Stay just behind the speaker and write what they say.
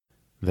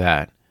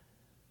That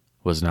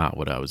was not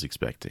what I was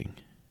expecting.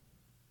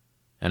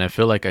 And I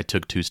feel like I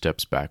took 2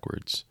 steps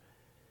backwards.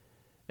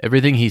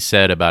 Everything he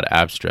said about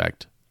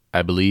Abstract,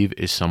 I believe,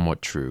 is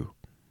somewhat true.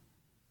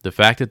 The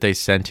fact that they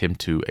sent him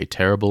to a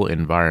terrible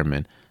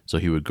environment so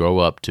he would grow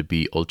up to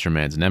be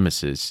Ultraman's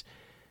nemesis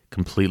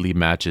completely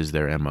matches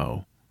their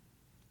MO.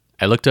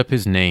 I looked up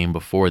his name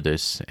before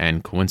this,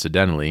 and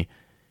coincidentally,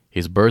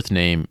 his birth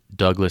name,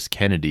 Douglas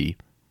Kennedy,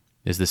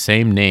 is the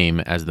same name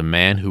as the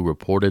man who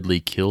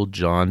reportedly killed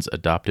John's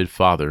adopted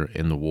father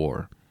in the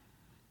war.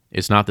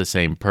 It's not the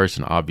same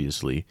person,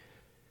 obviously,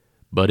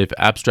 but if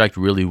Abstract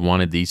really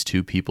wanted these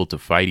two people to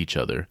fight each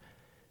other,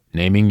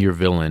 naming your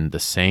villain the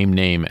same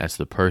name as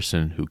the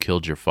person who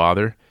killed your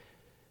father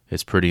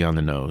is pretty on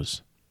the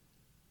nose.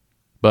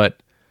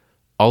 But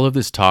all of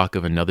this talk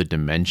of another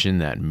dimension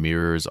that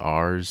mirrors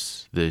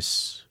ours,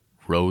 this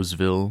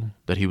Roseville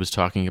that he was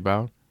talking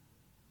about,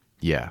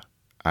 yeah,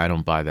 I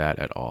don't buy that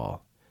at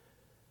all.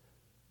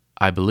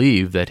 I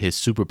believe that his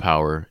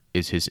superpower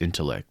is his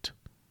intellect.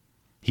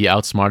 He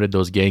outsmarted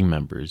those gang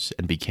members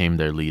and became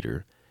their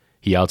leader.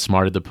 He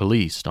outsmarted the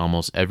police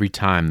almost every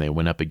time they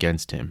went up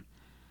against him.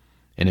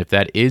 And if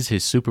that is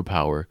his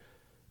superpower,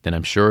 then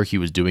I'm sure he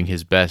was doing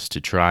his best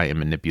to try and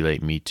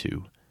manipulate me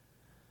too.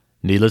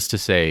 Needless to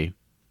say,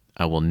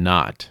 I will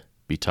not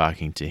be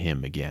talking to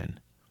him again.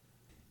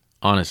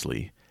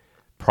 Honestly,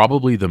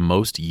 probably the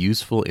most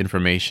useful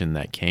information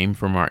that came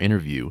from our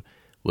interview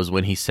was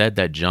when he said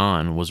that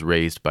John was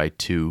raised by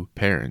 2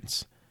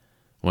 parents.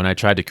 When I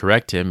tried to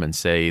correct him and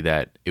say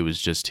that it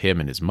was just him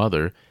and his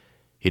mother,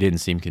 he didn't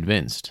seem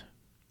convinced.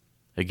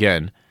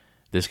 Again,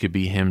 this could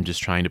be him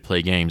just trying to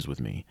play games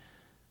with me,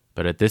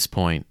 but at this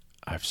point,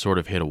 I've sort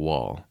of hit a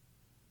wall.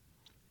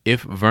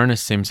 If Verna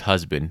Sim's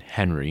husband,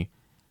 Henry,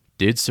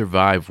 did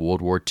survive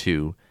World War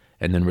II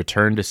and then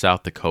return to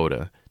South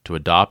Dakota to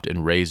adopt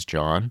and raise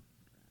John,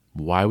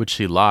 why would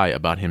she lie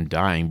about him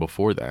dying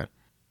before that?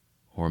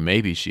 Or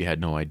maybe she had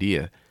no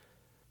idea.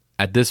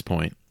 At this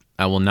point,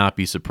 I will not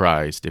be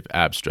surprised if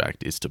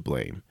Abstract is to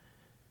blame.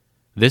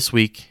 This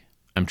week,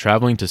 I'm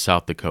traveling to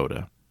South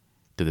Dakota,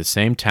 to the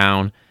same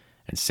town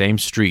and same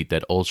street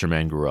that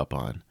Ultraman grew up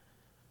on.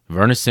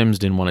 Verna Sims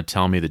didn't want to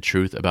tell me the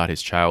truth about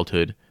his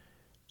childhood,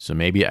 so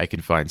maybe I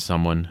can find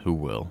someone who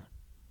will.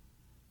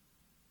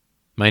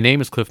 My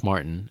name is Cliff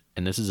Martin,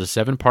 and this is a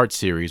 7-part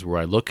series where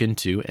I look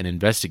into and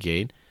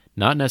investigate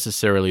not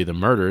necessarily the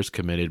murders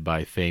committed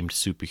by famed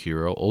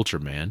superhero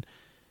Ultraman.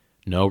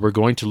 No, we're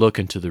going to look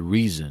into the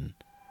reason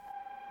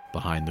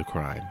behind the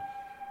crime.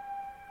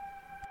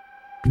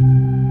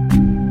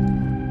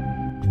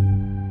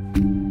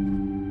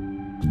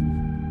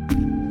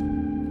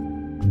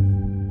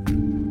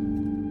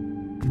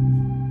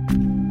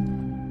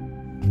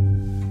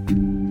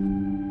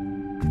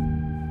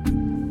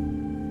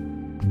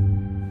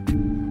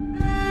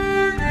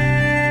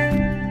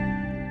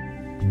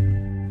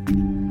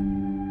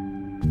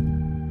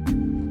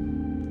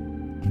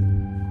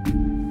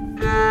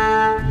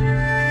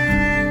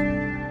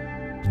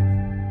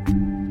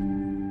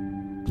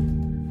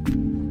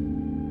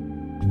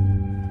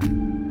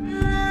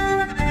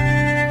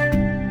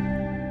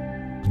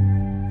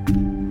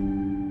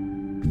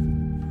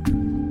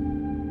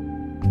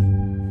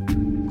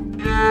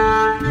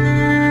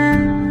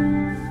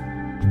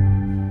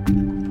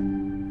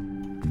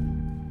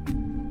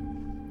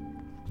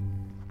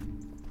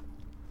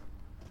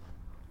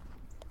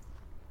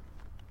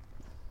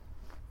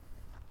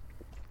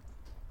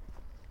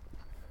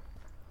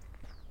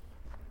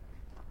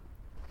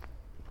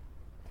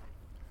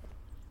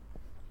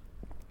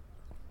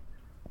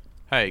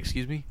 Hi,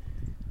 excuse me?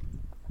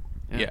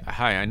 Yeah,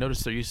 hi, I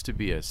noticed there used to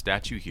be a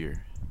statue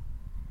here.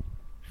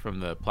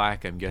 From the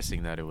plaque, I'm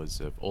guessing that it was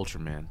of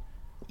Ultraman.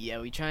 Yeah,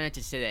 we try not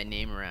to say that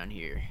name around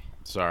here.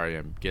 Sorry,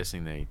 I'm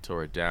guessing they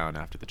tore it down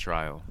after the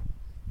trial.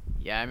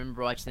 Yeah, I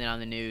remember watching that on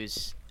the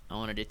news. I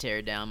wanted to tear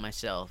it down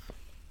myself.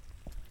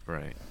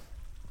 Right.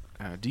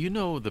 Do you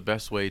know the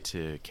best way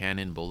to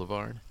Cannon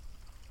Boulevard?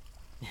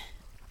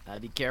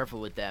 Be careful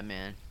with that,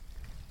 man.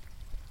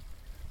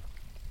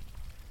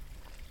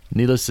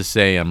 Needless to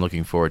say, I'm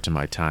looking forward to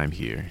my time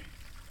here.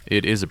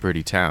 It is a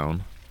pretty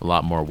town, a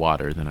lot more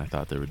water than I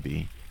thought there would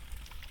be.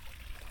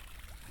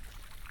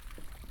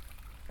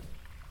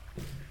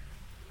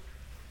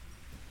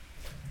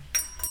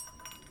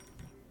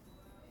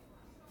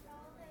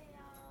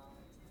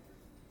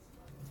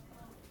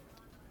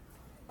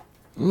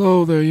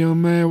 Hello there,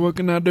 young man. What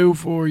can I do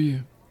for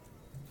you?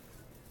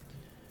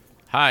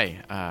 Hi,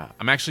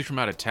 I'm actually from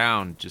out of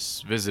town,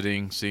 just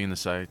visiting, seeing the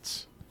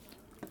sights.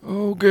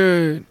 Oh,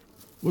 good.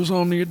 What's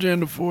on the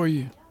agenda for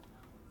you?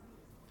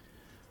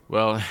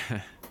 Well,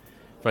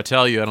 if I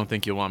tell you, I don't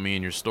think you'll want me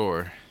in your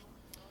store.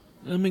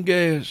 Let me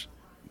guess.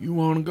 You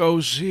want to go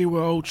see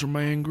where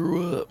Ultraman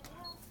grew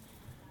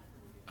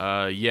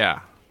up? Yeah.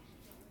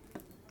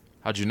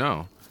 How'd you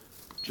know?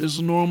 Just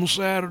a normal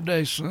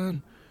Saturday,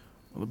 son.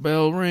 Well, the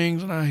bell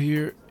rings and I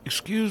hear,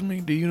 "Excuse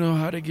me, do you know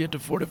how to get to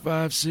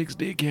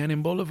 4560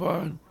 Cannon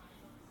Boulevard?"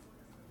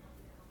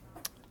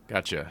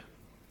 Gotcha.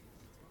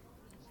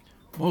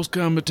 Most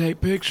come to take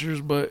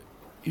pictures, but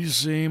You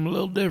seem a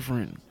little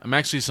different. I'm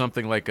actually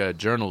something like a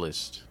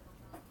journalist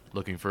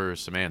looking for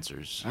some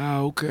answers. Ah,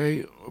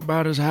 okay.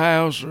 About his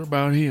house or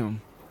about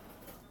him?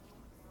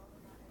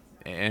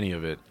 Any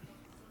of it.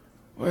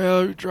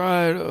 Well, you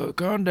tried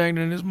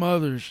contacting his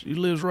mother. She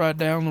lives right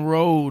down the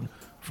road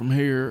from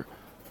here,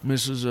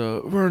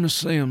 Mrs. Verna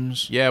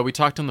Sims. Yeah, we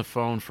talked on the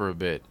phone for a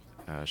bit.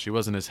 She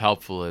wasn't as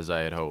helpful as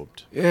I had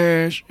hoped.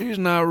 Yeah, she's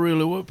not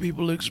really what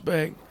people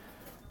expect.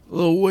 A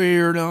little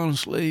weird,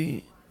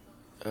 honestly.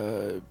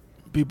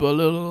 People a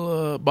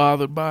little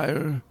bothered by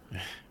her.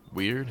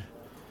 Weird?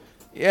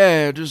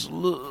 Yeah, just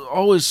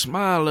always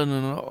smiling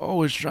and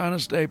always trying to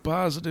stay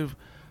positive,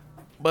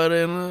 but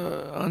in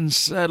an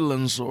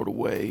unsettling sort of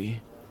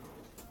way.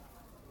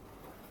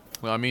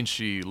 Well, I mean,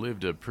 she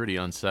lived a pretty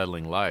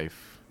unsettling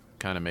life.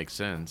 Kind of makes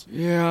sense.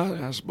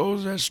 Yeah, I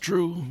suppose that's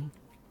true.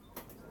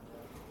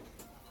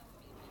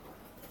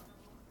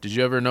 Did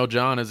you ever know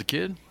John as a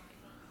kid?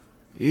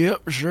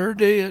 Yep, sure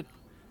did.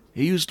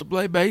 He used to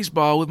play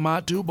baseball with my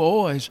two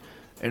boys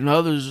and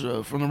others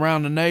from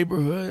around the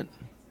neighborhood.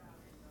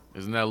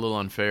 Isn't that a little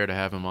unfair to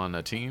have him on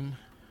the team?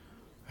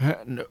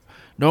 No,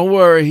 don't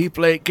worry, he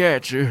played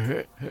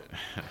catcher.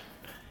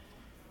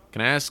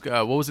 Can I ask,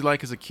 what was he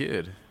like as a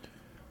kid?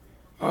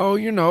 Oh,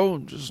 you know,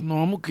 just a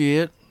normal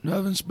kid.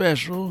 Nothing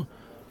special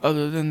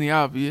other than the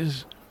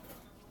obvious.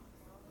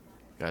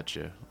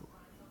 Gotcha.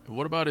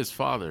 What about his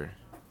father?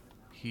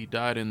 He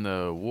died in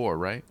the war,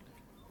 right?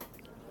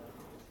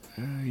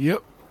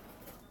 Yep.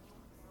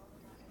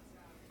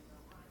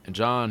 And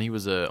John, he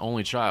was a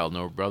only child,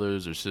 no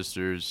brothers or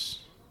sisters.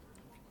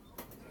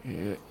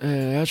 Yeah,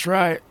 that's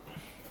right.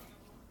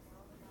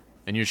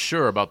 And you're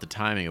sure about the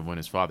timing of when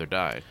his father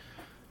died?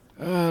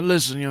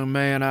 Listen, young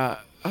man,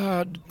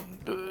 I'm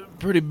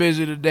pretty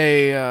busy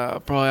today. I'll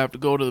probably have to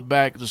go to the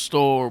back of the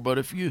store, but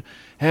if you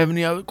have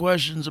any other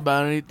questions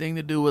about anything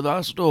to do with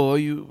our store,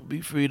 you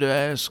be free to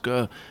ask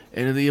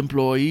any of the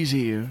employees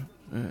here.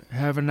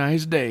 Have a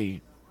nice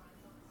day.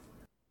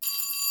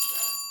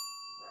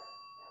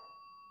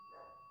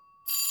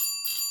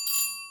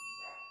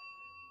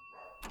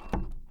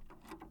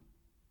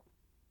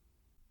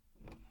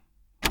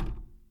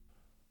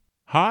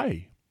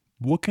 Hi,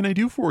 what can I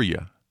do for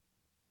you?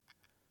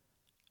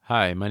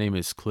 Hi, my name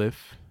is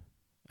Cliff.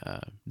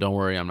 Don't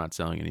worry, I'm not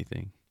selling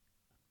anything.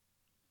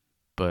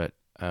 But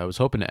I was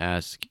hoping to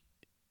ask,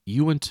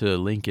 you went to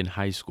Lincoln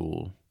High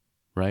School,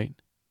 right?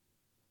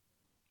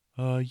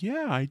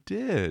 Yeah, I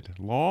did.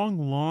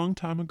 Long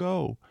time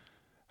ago.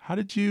 How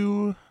did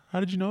you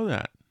know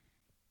that?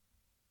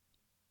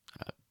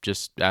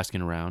 Just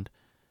asking around.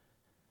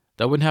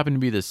 That wouldn't happen to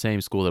be the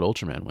same school that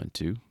Ultraman went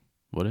to,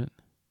 would it?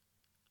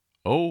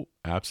 Oh,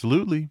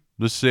 absolutely.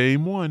 The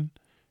same one.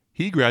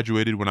 He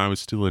graduated when I was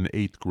still in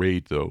 8th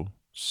grade, though.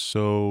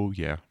 So,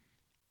 yeah.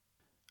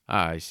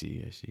 Ah, I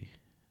see.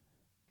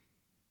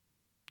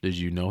 Did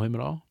you know him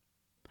at all?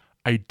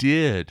 I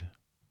did.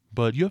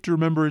 But you have to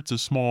remember it's a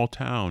small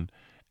town.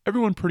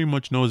 Everyone pretty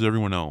much knows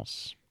everyone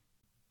else.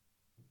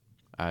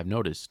 I've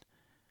noticed.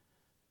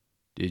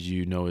 Did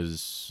you know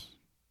his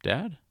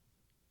dad?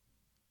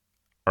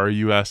 Are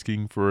you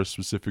asking for a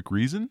specific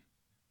reason?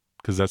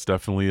 Because that's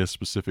definitely a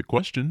specific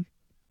question.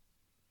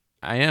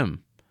 I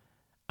am.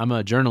 I'm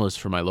a journalist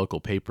for my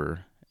local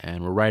paper,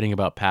 and we're writing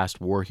about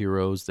past war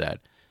heroes that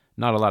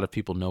not a lot of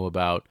people know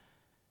about,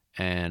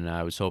 and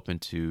I was hoping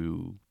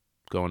to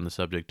go on the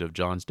subject of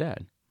John's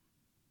dad.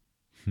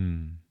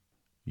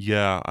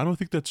 Yeah, I don't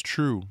think that's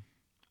true.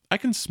 I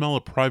can smell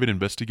a private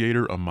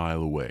investigator a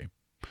mile away.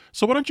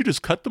 So why don't you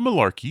just cut the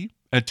malarkey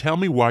and tell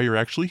me why you're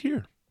actually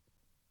here?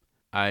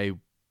 I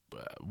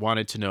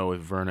wanted to know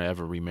if Verna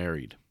ever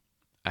remarried.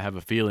 I have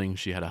a feeling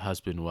she had a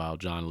husband while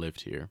John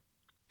lived here.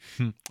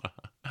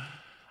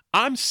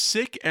 I'm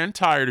sick and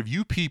tired of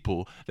you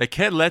people that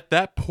can't let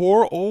that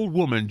poor old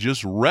woman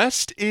just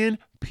rest in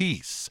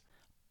peace.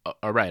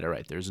 All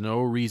right. There's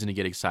no reason to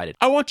get excited.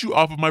 I want you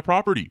off of my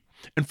property.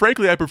 And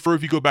frankly, I prefer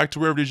if you go back to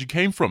wherever it is you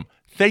came from.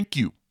 Thank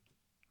you.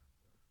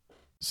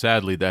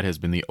 Sadly, that has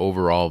been the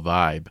overall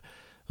vibe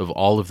of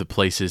all of the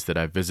places that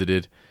I've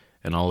visited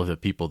and all of the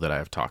people that I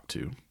have talked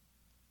to.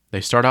 They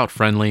start out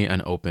friendly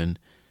and open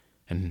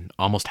and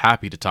almost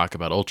happy to talk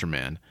about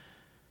Ultraman.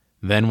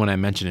 Then when I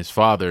mention his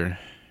father,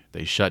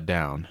 they shut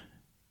down.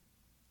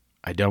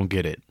 I don't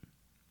get it.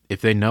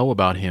 If they know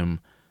about him,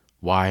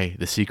 why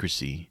the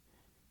secrecy?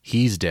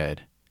 He's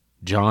dead.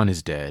 John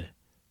is dead.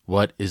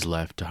 What is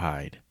left to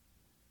hide?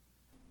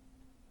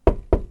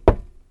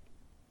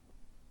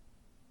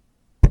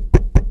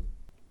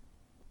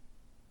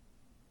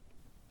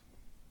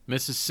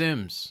 Mrs.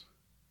 Sims,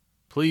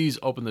 please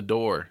open the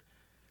door.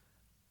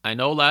 I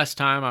know last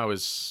time I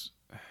was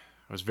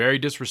very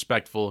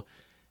disrespectful,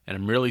 and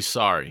I'm really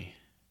sorry.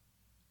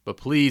 But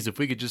please, if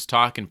we could just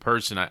talk in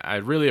person,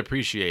 I'd really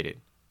appreciate it.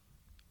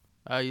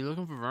 You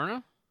looking for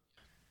Verna?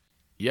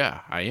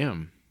 Yeah, I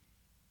am.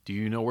 Do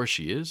you know where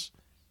she is?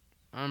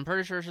 I'm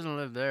pretty sure she doesn't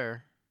live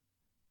there.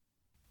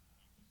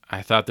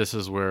 I thought this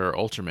is where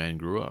Ultraman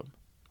grew up.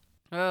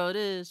 Well, it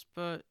is,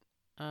 but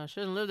she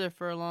doesn't live there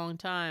for a long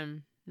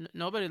time.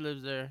 Nobody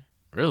lives there.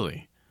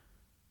 Really?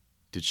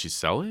 Did she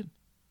sell it?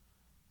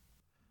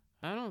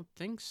 I don't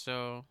think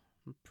so.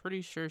 I'm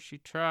pretty sure she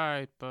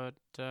tried, but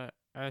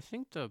I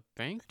think the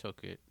bank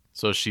took it.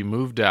 So she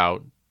moved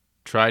out,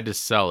 tried to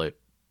sell it,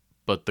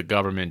 but the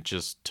government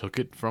just took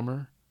it from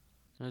her?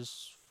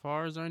 As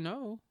far as I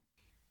know.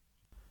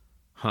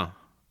 Huh.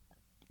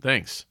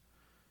 Thanks.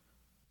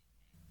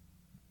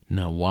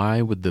 Now,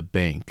 why would the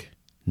bank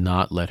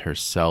not let her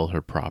sell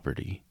her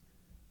property?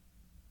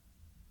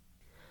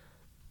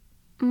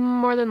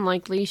 More than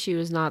likely, she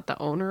was not the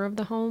owner of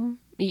the home.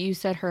 You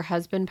said her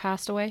husband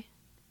passed away?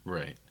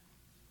 Right.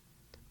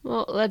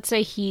 Well, let's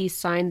say he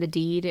signed the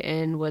deed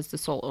and was the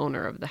sole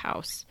owner of the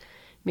house.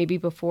 Maybe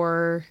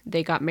before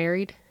they got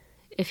married.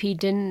 If he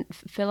didn't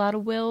fill out a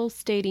will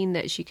stating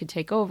that she could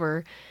take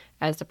over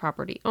as the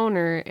property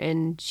owner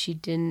and she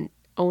didn't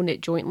own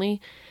it jointly,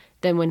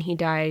 then when he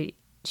died,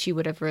 she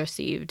would have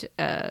received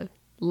a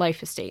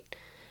life estate,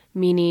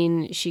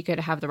 meaning she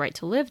could have the right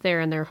to live there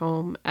in their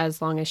home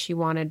as long as she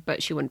wanted,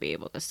 but she wouldn't be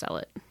able to sell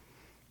it.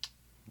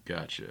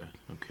 Gotcha.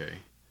 Okay.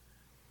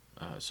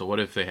 So what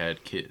if they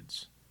had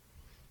kids?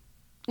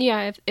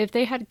 Yeah, if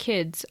they had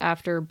kids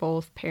after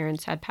both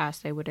parents had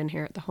passed, they would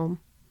inherit the home.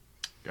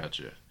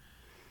 Gotcha.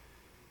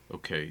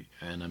 Okay,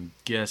 and I'm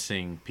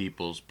guessing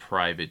people's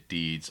private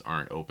deeds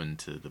aren't open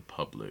to the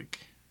public.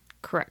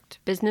 Correct.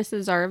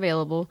 Businesses are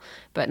available,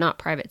 but not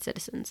private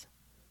citizens.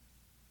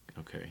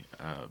 Okay.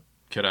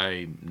 Could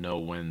I know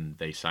when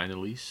they signed the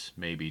lease?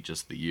 Maybe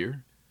just the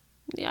year?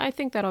 Yeah, I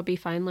think that'll be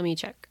fine. Let me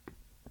check.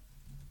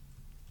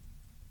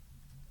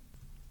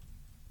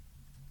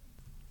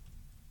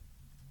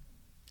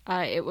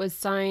 It was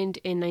signed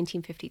in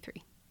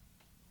 1953.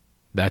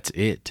 That's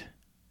it.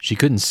 She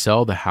couldn't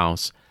sell the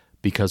house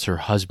because her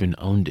husband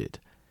owned it,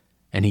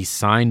 and he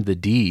signed the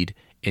deed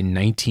in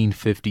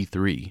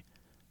 1953,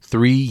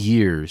 3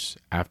 years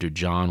after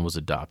John was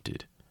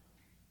adopted,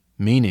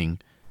 meaning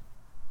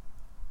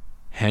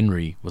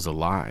Henry was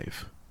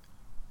alive.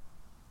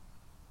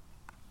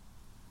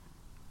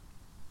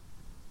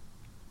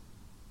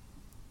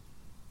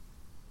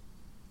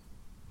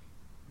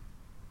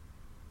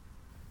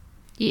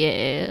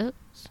 Yes.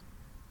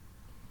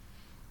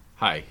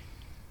 Hi.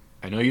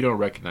 I know you don't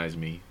recognize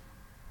me,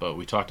 but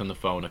we talked on the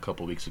phone a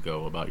couple weeks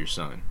ago about your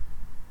son.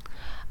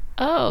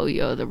 Oh,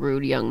 you're the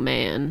rude young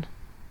man.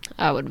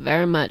 I would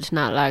very much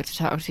not like to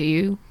talk to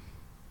you.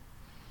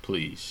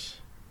 Please.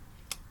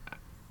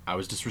 I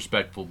was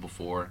disrespectful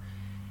before.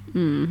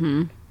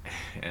 Mm-hmm.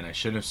 And I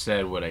shouldn't have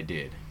said what I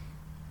did.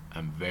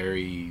 I'm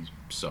very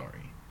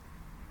sorry.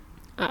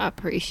 I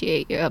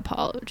appreciate your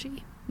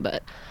apology,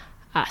 but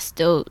I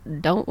still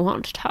don't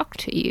want to talk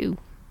to you.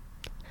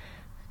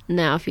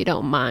 Now, if you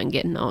don't mind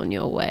getting on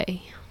your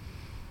way.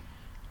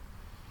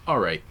 All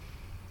right.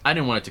 I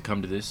didn't want it to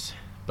come to this,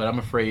 but I'm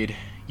afraid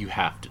you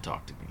have to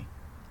talk to me.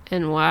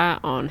 And why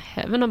on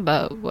heaven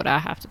above would I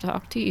have to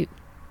talk to you?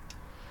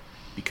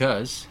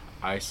 Because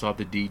I saw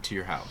the deed to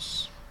your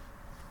house.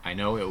 I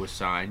know it was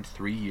signed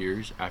 3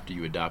 years after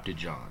you adopted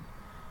John.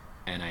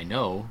 And I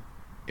know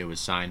it was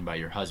signed by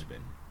your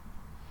husband.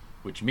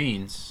 Which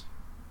means,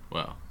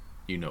 well,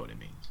 you know what it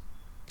means.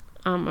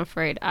 I'm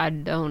afraid I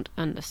don't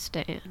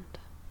understand.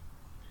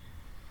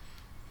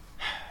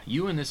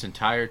 You and this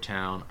entire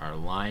town are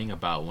lying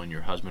about when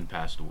your husband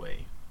passed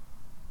away.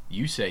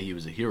 You say he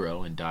was a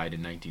hero and died in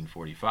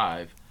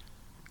 1945,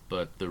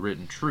 but the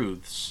written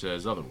truth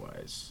says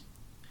otherwise.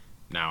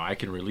 Now, I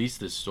can release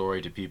this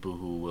story to people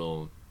who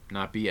will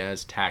not be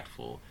as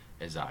tactful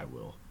as I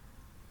will.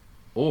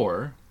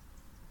 Or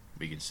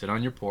we can sit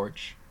on your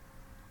porch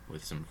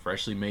with some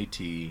freshly made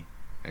tea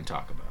and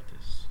talk about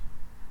this.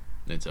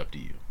 It's up to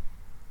you.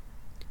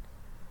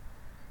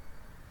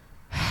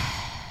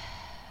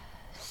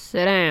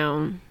 Sit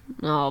down.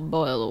 I'll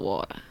boil the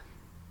water.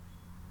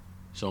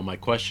 So my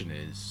question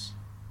is,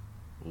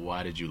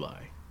 why did you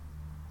lie?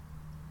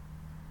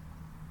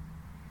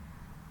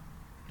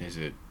 Is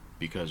it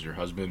because your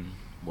husband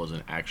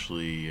wasn't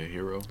actually a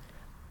hero?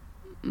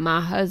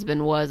 My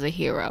husband was a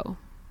hero.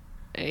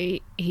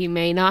 He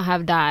may not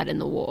have died in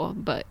the war,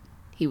 but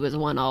he was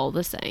one all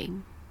the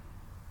same.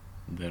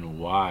 Then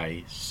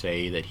why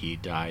say that he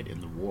died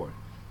in the war?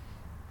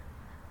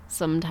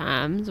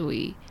 Sometimes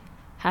we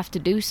have to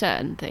do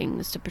certain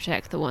things to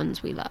protect the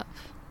ones we love,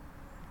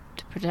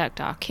 to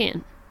protect our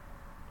kin.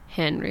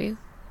 Henry,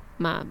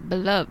 my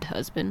beloved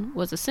husband,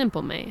 was a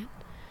simple man.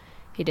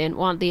 He didn't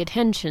want the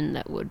attention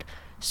that would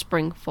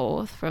spring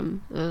forth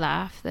from the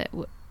life that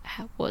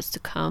was to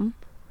come.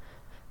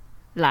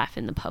 Life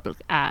in the public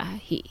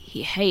eye.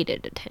 He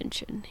hated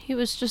attention. He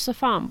was just a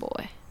farm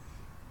boy.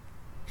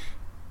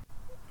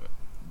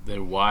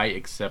 Then why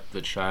accept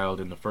the child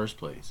in the first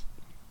place?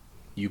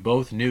 You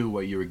both knew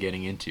what you were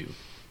getting into.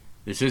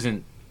 This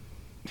isn't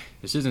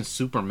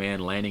Superman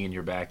landing in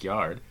your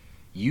backyard.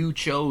 You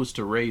chose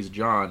to raise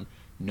John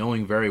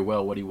knowing very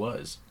well what he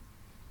was.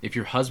 If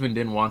your husband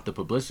didn't want the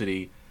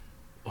publicity,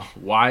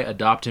 why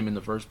adopt him in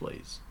the first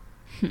place?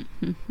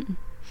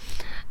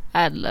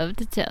 I'd love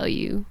to tell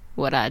you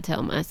what I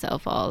tell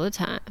myself all the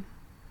time.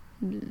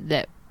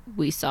 That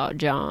we saw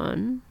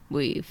John,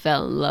 we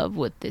fell in love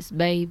with this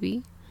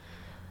baby,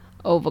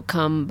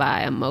 Overcome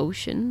by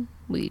emotion,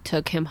 we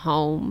took him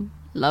home,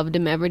 loved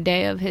him every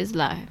day of his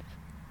life.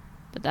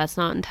 But that's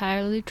not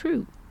entirely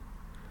true.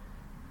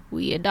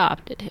 We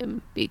adopted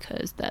him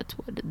because that's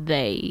what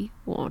they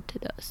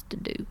wanted us to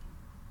do.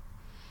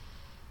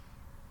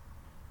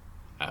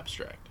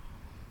 Abstract.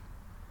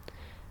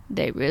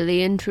 They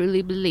really and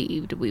truly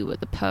believed we were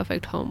the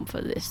perfect home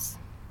for this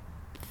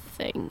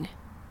thing.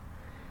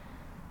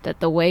 That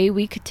the way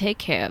we could take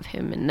care of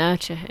him and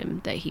nurture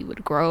him, that he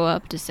would grow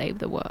up to save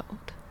the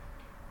world.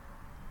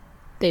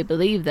 They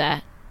believed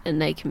that,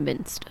 and they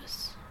convinced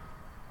us.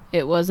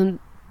 It wasn't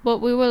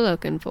what we were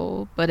looking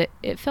for, but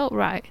it felt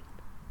right.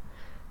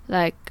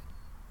 Like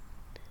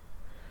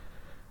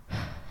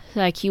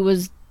he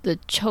was the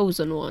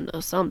chosen one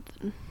or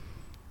something.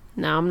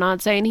 Now, I'm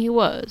not saying he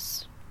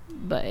was,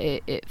 but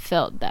it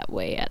felt that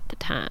way at the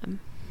time.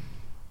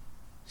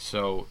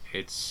 So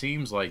it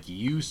seems like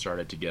you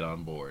started to get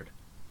on board,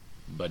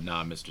 but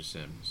not Mr.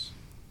 Sims.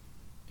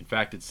 In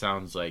fact, it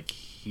sounds like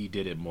he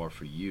did it more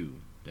for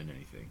you than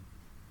anything.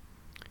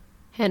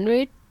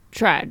 Henry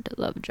tried to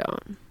love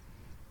John.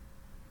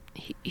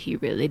 He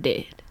really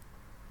did.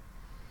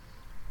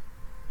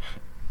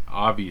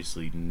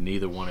 Obviously,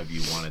 neither one of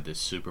you wanted this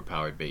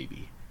superpowered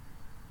baby,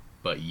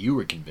 but you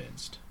were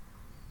convinced.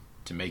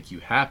 To make you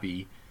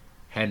happy,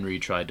 Henry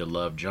tried to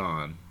love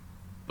John,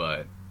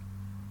 but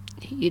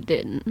He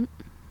didn't.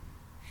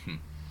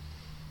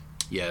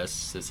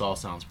 yes, this all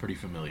sounds pretty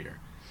familiar.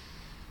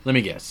 Let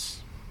me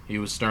guess. He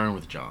was stern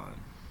with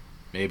John,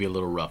 maybe a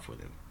little rough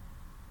with him.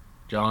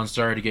 John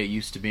started to get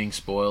used to being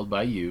spoiled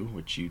by you,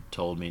 which you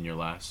told me in our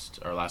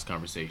last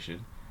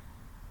conversation,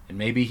 and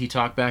maybe he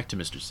talked back to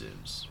Mr.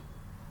 Sims.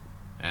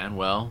 And,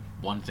 well,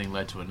 one thing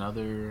led to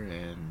another,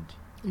 and...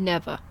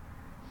 Never.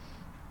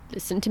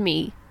 Listen to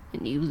me,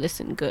 and you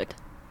listen good.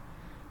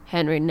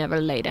 Henry never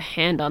laid a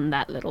hand on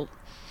that little...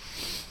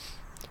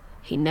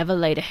 He never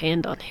laid a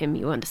hand on him,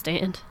 you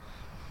understand?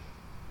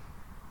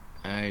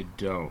 I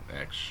don't,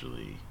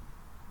 actually.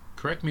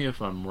 Correct me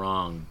if I'm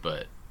wrong,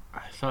 but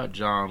I thought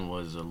John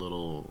was a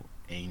little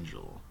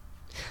angel.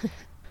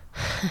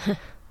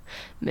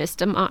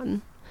 Mr.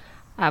 Martin,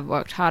 I've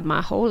worked hard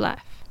my whole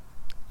life.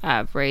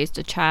 I've raised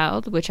a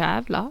child which I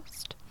have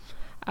lost.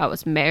 I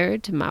was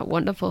married to my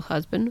wonderful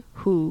husband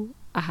who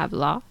I have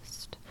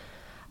lost.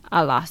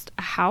 I lost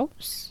a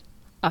house,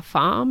 a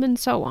farm, and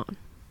so on.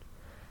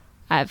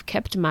 I have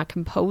kept my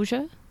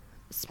composure,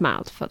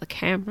 smiled for the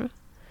camera,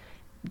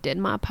 did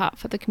my part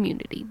for the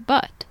community,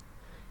 but,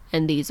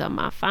 and these are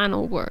my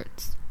final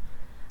words,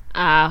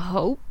 I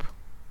hope,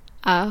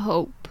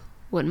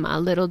 when my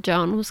little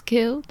John was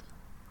killed,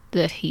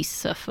 that he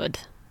suffered.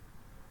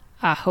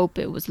 I hope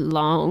it was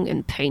long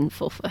and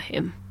painful for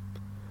him.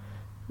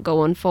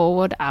 Going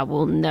forward, I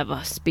will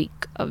never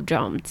speak of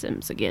John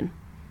Sims again.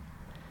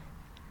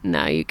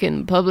 Now you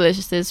can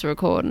publish this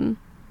recording,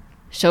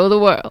 show the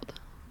world,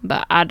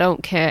 but I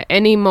don't care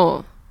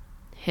anymore.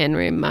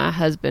 Henry, my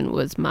husband,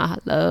 was my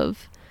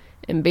love,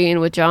 and being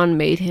with John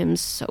made him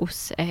so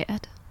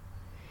sad.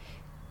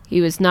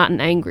 He was not an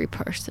angry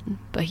person,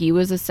 but he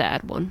was a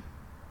sad one.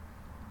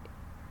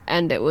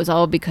 And it was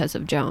all because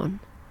of John,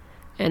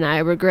 and I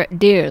regret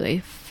dearly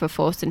for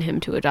forcing him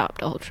to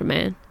adopt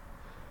Ultraman.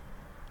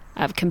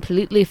 I've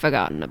completely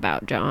forgotten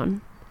about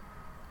John,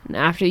 and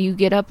after you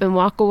get up and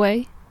walk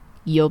away,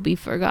 you'll be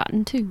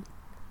forgotten too.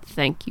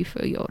 Thank you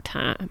for your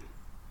time.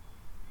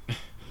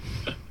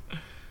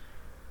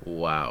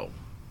 Wow.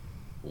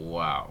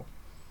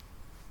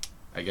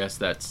 I guess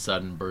that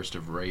sudden burst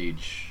of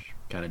rage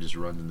kind of just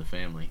runs in the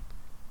family.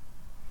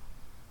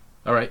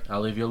 Alright,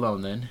 I'll leave you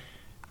alone then.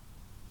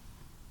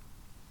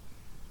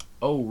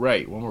 Oh,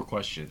 right, one more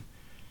question.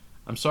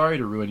 I'm sorry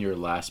to ruin your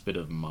last bit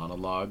of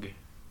monologue,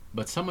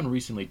 but someone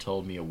recently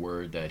told me a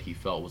word that he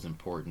felt was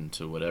important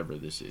to whatever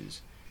this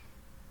is.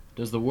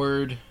 Does the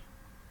word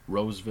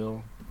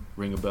Roseville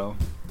ring a bell?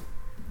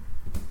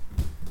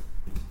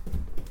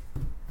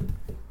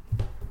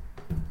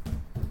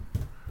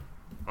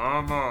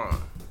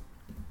 Mama.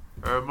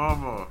 Hey,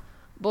 Mama.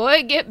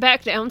 Boy, get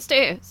back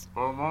downstairs.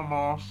 Oh,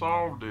 Mama, I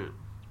solved it.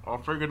 I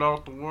figured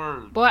out the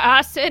word. Boy,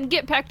 I said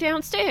get back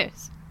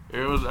downstairs.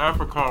 It was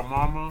apricot,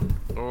 Mama.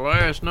 The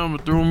last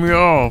number threw me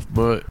off,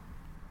 but...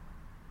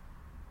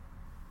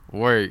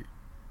 Wait,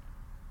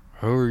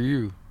 who are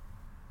you?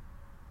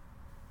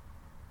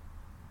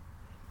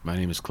 My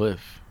name is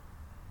Cliff.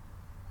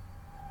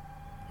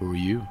 Who are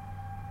you?